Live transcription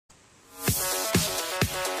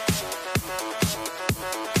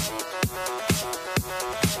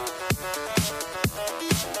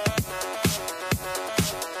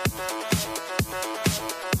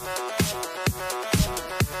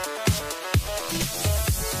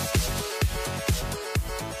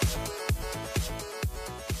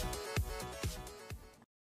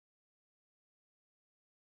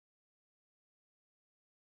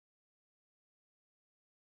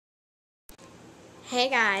Hey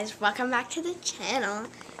guys, welcome back to the channel.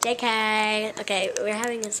 JK. Okay, we're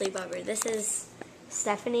having a sleepover. This is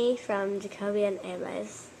Stephanie from Jacoby and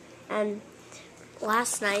Amos. And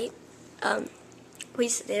last night, we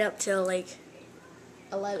stayed up till like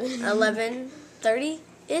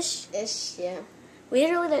 11:30-ish. Yeah. We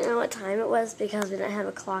really didn't know what time it was because we didn't have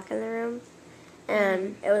a clock in the room.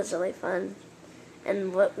 And it was really fun.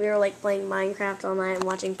 And we were like playing Minecraft all night and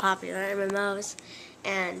watching popular MMOs.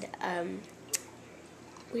 And,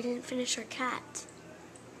 we didn't finish our cat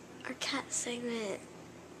segment.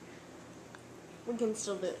 We can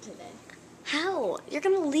still do it today. How? You're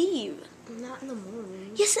gonna leave. Not in the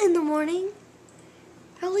morning. Yes, in the morning.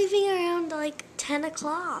 We're leaving around like 10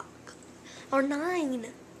 o'clock or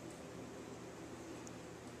 9.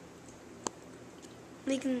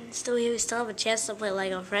 We still have a chance to play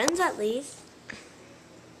Lego Friends at least.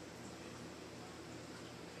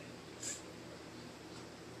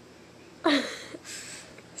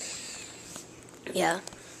 Yeah.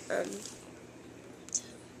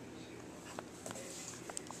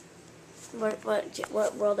 What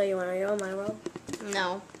world are you on? Are you on my world?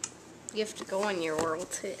 No. You have to go on your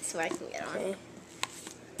world so I can get on. Okay.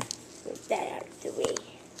 Move that out of the way.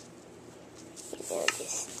 You know,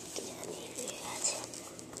 just get on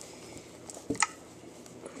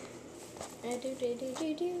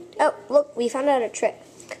here. Oh, look, we found out a trick.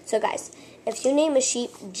 So guys, if you name a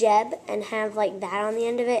sheep Jeb and have like that on the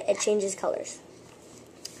end of it, it changes colors.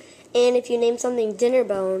 And if you name something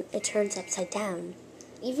Dinnerbone, it turns upside down.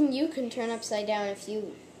 Even you can turn upside down if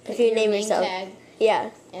you name yourself. Tag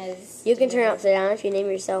yeah. As you can turn upside down if you name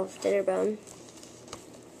yourself Dinnerbone.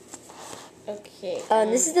 Okay.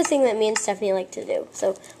 This is the thing that me and Stephanie like to do.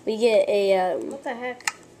 So we get a what the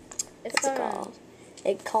heck? What's it called?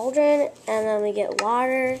 A cauldron, and then we get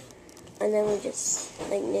water, and then we just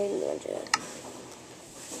like name a bunch of it.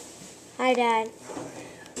 Hi, Dad.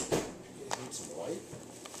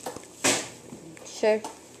 Sure.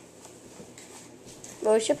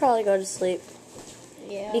 But we should probably go to sleep.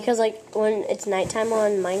 Yeah. Because like when it's nighttime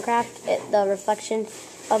on Minecraft, the reflection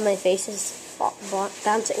of my face is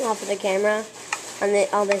bouncing off of the camera, and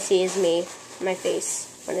all they see is me, my face,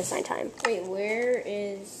 when it's nighttime. Wait, where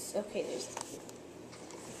is? Okay, there's.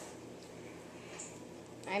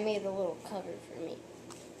 I made a little cover for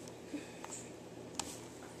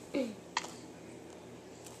me.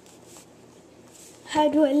 How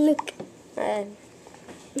do I look?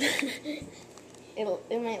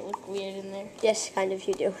 It might look weird in there. Yes, kind of,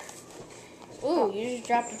 you do. Ooh, you just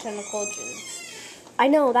dropped a ton of cauldrons. I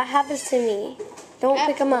know, that happens to me. Don't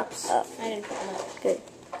pick them up. I didn't pick them up. Good.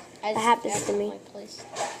 That happens to me.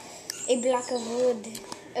 A block of wood.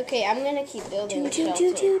 Okay, I'm gonna keep building the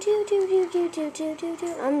shelter.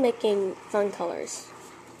 I'm making fun colors.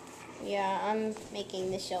 Yeah, I'm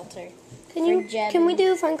making the shelter. Can we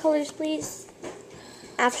do fun colors, please?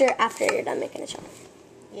 After you're done making the shelter.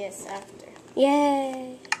 Yes, after.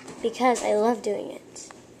 Yay! Because I love doing it.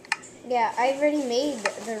 Yeah, I already made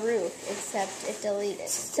the roof, except it deleted.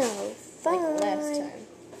 So fun. Like last time.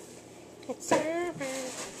 It's so fun.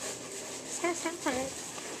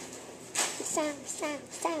 So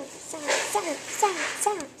fun. So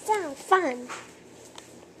fun.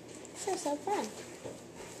 So fun.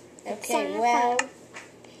 Okay, well,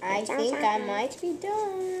 I think I might be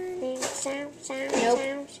done. Nope.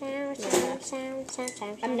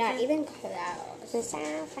 I'm not even close.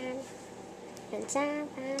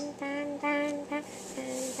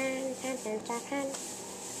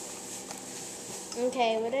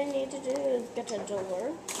 Okay, what I need to do is get a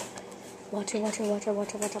door. Water.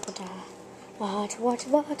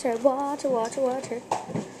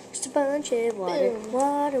 Just a bunch of water.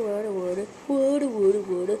 Boom.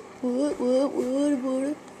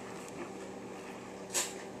 Water.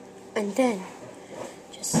 And then,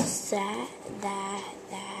 just that,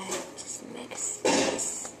 just mix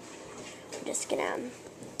this. I'm just gonna,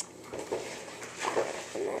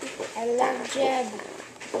 and then I love Jeb.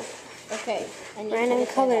 Okay, I need random to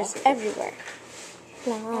get colors that everywhere.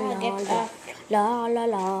 La la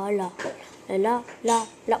la.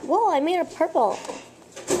 Whoa, I made a purple.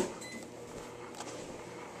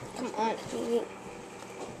 Come on.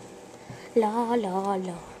 La la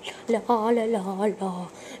la.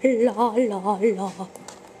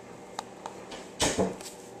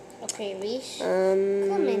 Okay, Leash.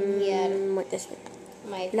 Come in here. What this one?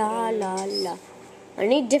 My La friend. la la. I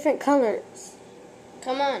need different colors.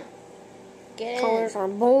 Come on. Get in. Colors are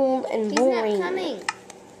bold and He's boring. not coming.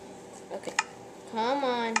 Okay. Come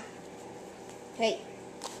on. Hey,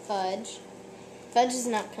 Fudge. Fudge is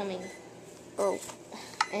not coming. Oh.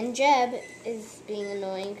 And Jeb is being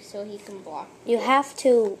annoying, so he can block. You have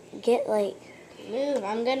to get like. Move.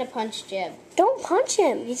 I'm gonna punch Jeb. Don't punch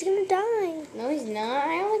him. He's gonna die. No, he's not.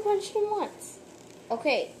 I only punched him once.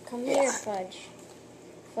 Okay, come here, Fudge.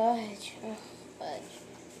 Fudge. Oh, Fudge.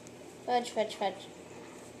 Fudge, Fudge, Fudge.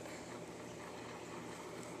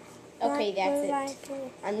 Okay, that's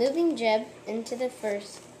it. I'm moving Jeb into it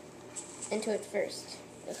first.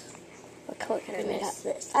 Ugh. What color can I make up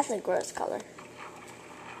this? That's a gross color.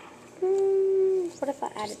 What if I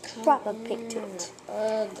added a drop of pink to it?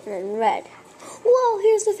 Ugh. And then red. Whoa,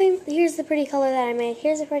 here's the thing. Here's the pretty color that I made.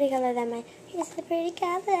 Here's the pretty color that I made. Here's the pretty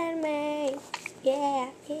color that I made.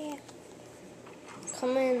 Yeah, yeah.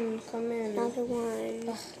 Come in, come in. Another one.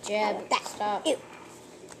 Ugh, Jeb, stop. Ew.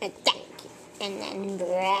 And thank you. And then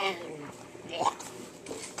brown. Yeah.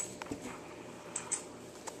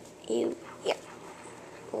 Ew. Yeah.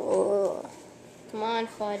 Oh. Come on,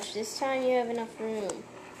 Fudge. This time you have enough room.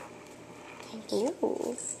 Thank you.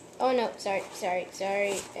 Ooh. Oh, no. Sorry. I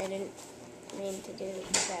didn't mean to do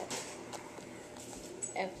that.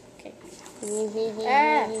 Okay.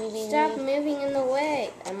 Stop moving in the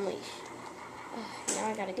way. Unleash. Now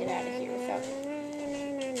I gotta get out of here without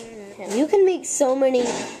him. You can make so many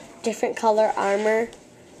different color armor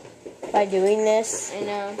by doing this. I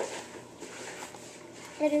know.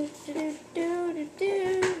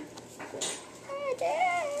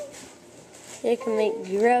 You can make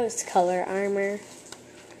gross color armor.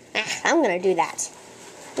 I'm gonna do that.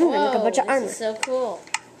 I'm gonna make a bunch of armor. This is so cool.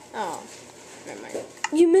 Oh, never mind.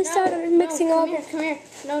 You missed out on mixing all the. Come here.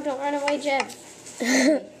 No, don't run away, Jeb.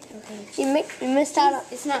 Okay. You missed out on.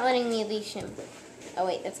 It's not letting me leash him. Oh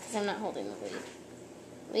wait, that's because I'm not holding the lead.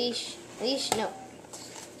 Leash, no.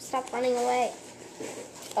 Stop running away.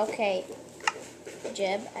 Okay,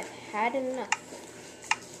 Jeb, I've had enough.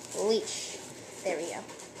 Leash. There we go.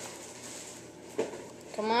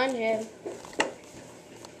 Come on, Jeb.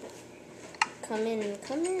 Come in.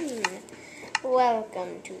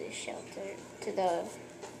 Welcome to the shelter, to the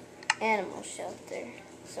animal shelter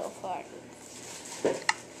so far.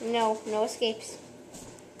 No escapes.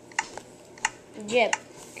 Jeb,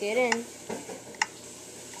 get in.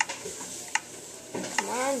 Come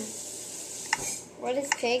on. What is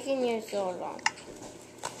taking you so long?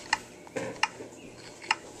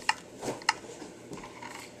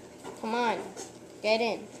 Come on, get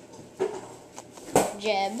in.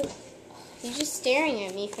 Jeb, he's just staring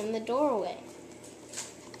at me from the doorway.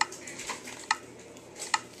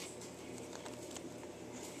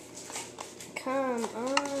 Come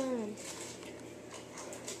on.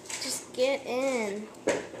 Just get in.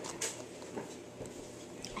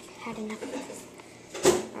 I've had enough of this.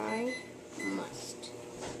 I must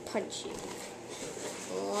punch you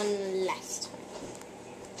one last time.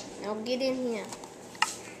 Now get in here.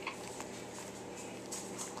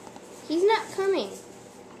 He's not coming.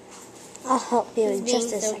 I'll help you in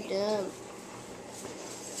just a so second. Dumb.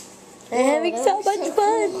 I'm having so much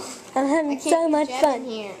fun. Cool. I'm having so much Jeb fun. In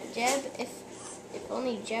here. Jeb, if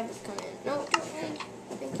only Jeb would come in. No, don't worry.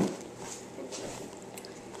 Thank you.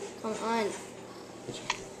 Come on.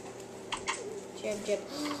 Jeb.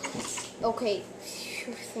 Okay.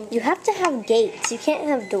 You have to have gates. You can't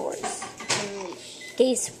have doors. Unleash.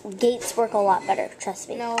 Gates work a lot better. Trust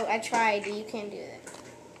me. No, I tried. You can't do that.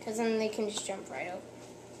 Because then they can just jump right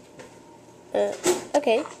over.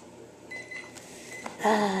 Okay.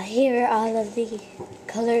 Here are all of the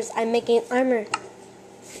colors. I'm making armor.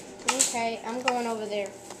 Okay, I'm going over there.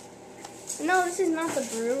 No, this is not the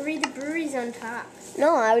brewery. The brewery's on top.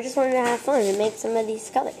 No, I just wanted to have fun and make some of these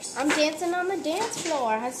colors. I'm dancing on the dance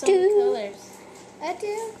floor. I have so many colors. I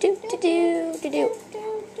do.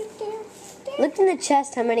 Look in the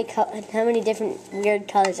chest how many different weird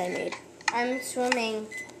colors I made. I'm swimming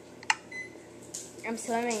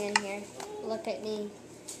in here. Look at me.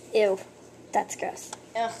 Ew, that's gross.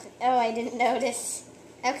 Ugh. Oh, I didn't notice.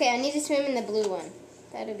 Okay, I need to swim in the blue one.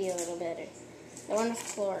 That'll be a little better. The one with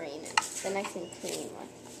chlorine in it. The nice and clean one.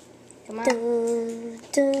 Come on.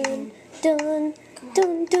 Dun.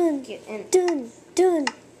 Get in. Dun.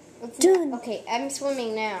 Okay, I'm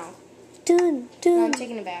swimming now. Dun. No, I'm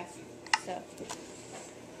taking a bath. So.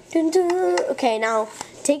 Dun. Okay, now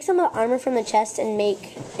take some of the armor from the chest and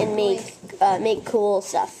make cool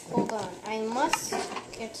stuff. Hold on. I must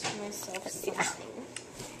get myself something.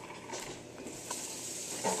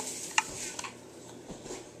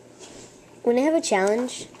 when I have a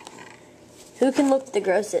challenge, who can look the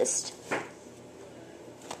grossest?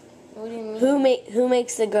 What do you mean? Who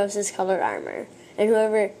makes the grossest colored armor? And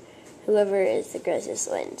whoever is the grossest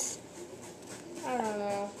wins. I don't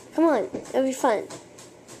know. Come on, it'll be fun.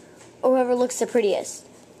 Or whoever looks the prettiest.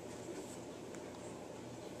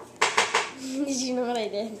 Did you know what I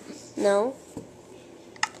did? No?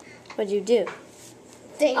 What'd you do?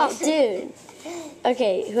 Dang Oh, it. dude.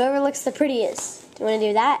 Okay, whoever looks the prettiest. Do you want to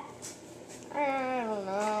do that? I don't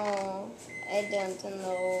know. I don't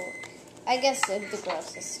know. I guess the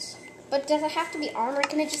grossest. But does it have to be armor?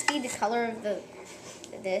 Can it just be the color of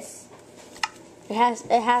this? You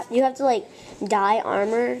have to like dye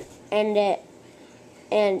armor and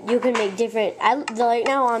you can make different. Right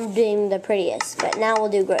now I'm doing the prettiest, but now we'll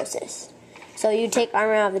do grossest. So you take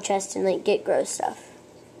armor out of the chest and like get gross stuff.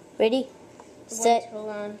 Ready? Set. Wait, hold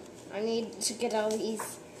on. I need to get all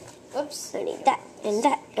these. Whoops. I need that and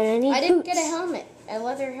that and I need I didn't boots. get a helmet. A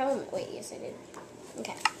leather helmet. Wait, yes I did.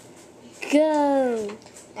 Okay. Go.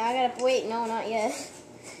 Now I gotta wait. No, not yet.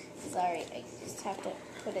 Sorry, I just have to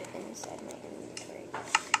put it inside my inventory.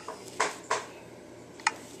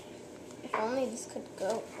 If only this could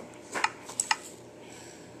go.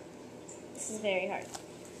 This is very hard.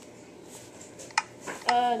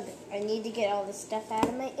 I need to get all this stuff out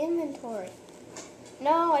of my inventory.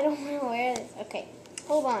 No, I don't want to wear this. Okay,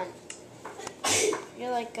 hold on.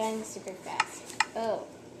 You're like going super fast. Oh,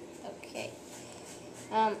 okay.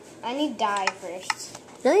 I need dye first.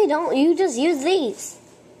 No, you don't. You just use these.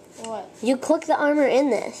 What? You click the armor in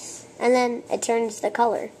this, and then it turns the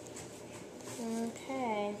color.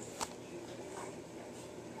 Okay.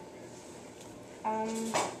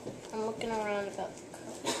 I'm looking around about the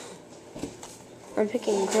color. I'm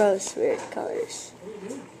picking gross, weird colors.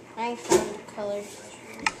 I found the color.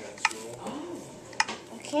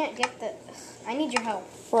 I can't get the. I need your help.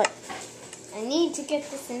 What? I need to get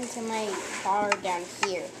this into my bar down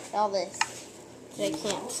here. All this. But I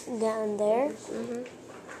can't. Down there. Mm-hmm.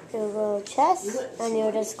 You'll go chest, and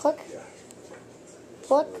you'll just click.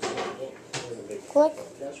 Click. Click.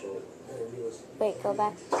 Wait, go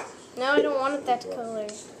back. No, I don't want it that color.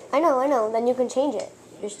 I know. Then you can change it.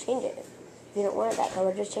 Just change it. If you don't want it that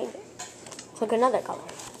color, just change it. Click another color.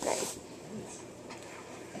 Right.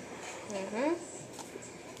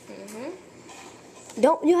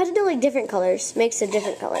 Don't. You have to do like different colors. Makes it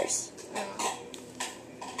different colors.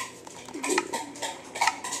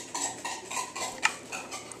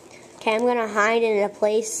 Okay, I'm gonna hide in a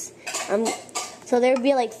place. So there would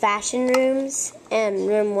be like fashion rooms, and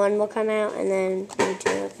room 1 will come out, and then room 2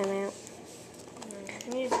 will come out.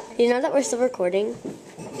 Do you know that we're still recording?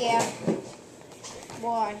 Yeah.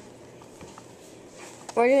 Why?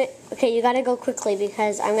 Okay, you gotta go quickly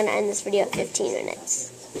because I'm gonna end this video at 15 minutes.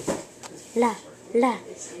 La. No,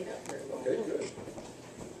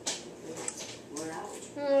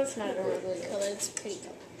 it's not an ugly color. It's a pretty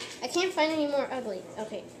color. I can't find any more ugly.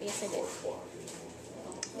 Okay, yes I did.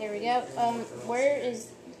 There we go. Where is...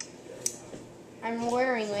 I'm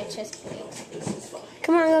wearing my chest plate.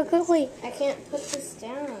 Come on, go quickly. I can't put this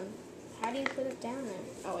down. How do you put it down there?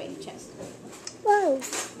 Oh wait, chest. Whoa.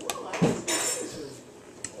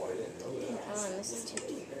 Oh, and this is too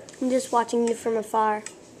deep. I'm just watching you from afar.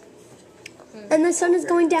 And the sun is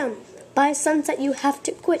going down. By sunset, you have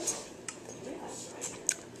to quit.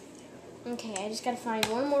 Okay, I just gotta find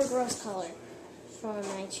one more gross color for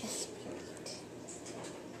my chest plate.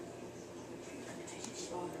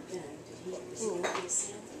 Ooh.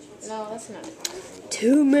 No, that's not it.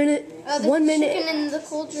 2 minutes. Oh, there's 1 minute. chicken in the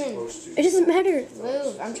cauldron. It doesn't matter.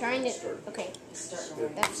 Move. I'm trying to... Okay.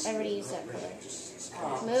 That's, I already used that color.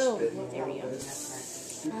 Move. There we go.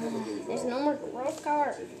 There's no more gross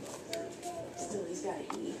color.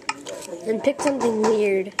 And pick something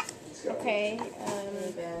weird. Okay.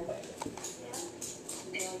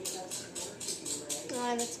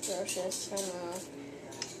 Oh, that's gross. I don't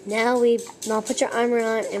know. Now put your armor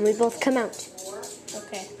on and we both come out.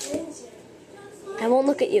 Okay. I won't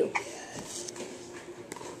look at you.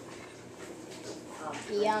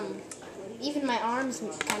 Yum. Even my arms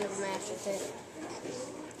kind of match with it.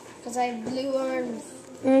 Because I have blue arms.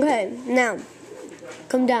 Okay, now,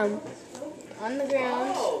 come down. On the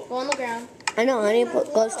ground. Go on the ground. I know, I need to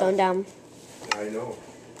put glowstone down. I know.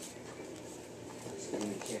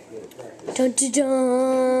 Dun, dun,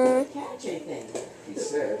 dun. He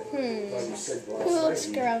said, you said Who looks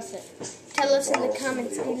gross? Tell us in the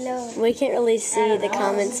comments below. We can't really see the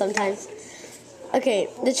comments sometimes. Okay,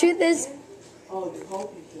 the truth is,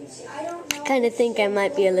 I kind of think I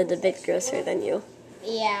might be a little bit grosser than you.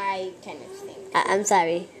 Yeah, I kind of think I'm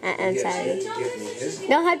sorry. I'm He sorry. had to give me his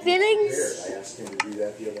No hard hair. feelings? I asked him to do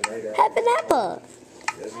that the other night. Have an apple.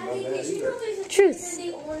 He hasn't done that either. Truth.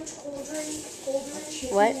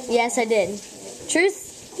 What? Yes, I did.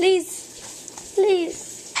 Truth, please.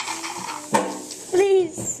 Please.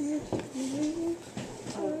 Please.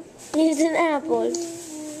 Here's an apple.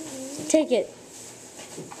 Take it.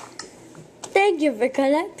 Thank you for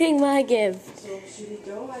collecting my gift.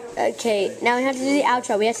 Okay, now we have to do the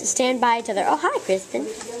outro. We have to stand by each other. Oh, hi, Crispin.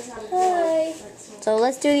 Hi. So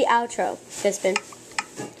let's do the outro, Crispin.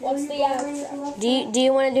 What's the outro? Do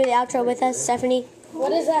you want to do the outro with us, Stephanie?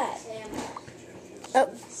 What is that? Oh,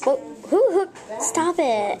 stop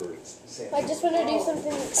it. I just want to do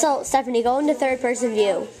something. So, Stephanie, go into third person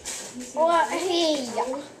view. Well, hey.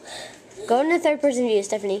 Go into third person view,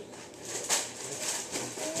 Stephanie.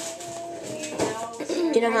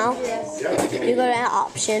 Do you know how? You go to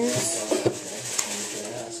options.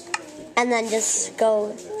 And then just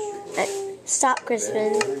go. Stop,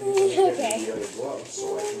 Crispin. Okay.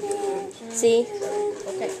 See?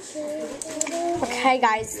 Okay,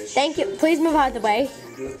 guys. Thank you. Please move out of the way.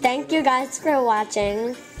 Thank you guys for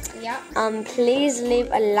watching. Yeah. Please leave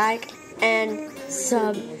a like and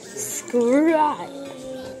subscribe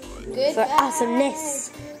Good. for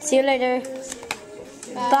awesomeness. See you later.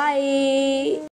 Bye.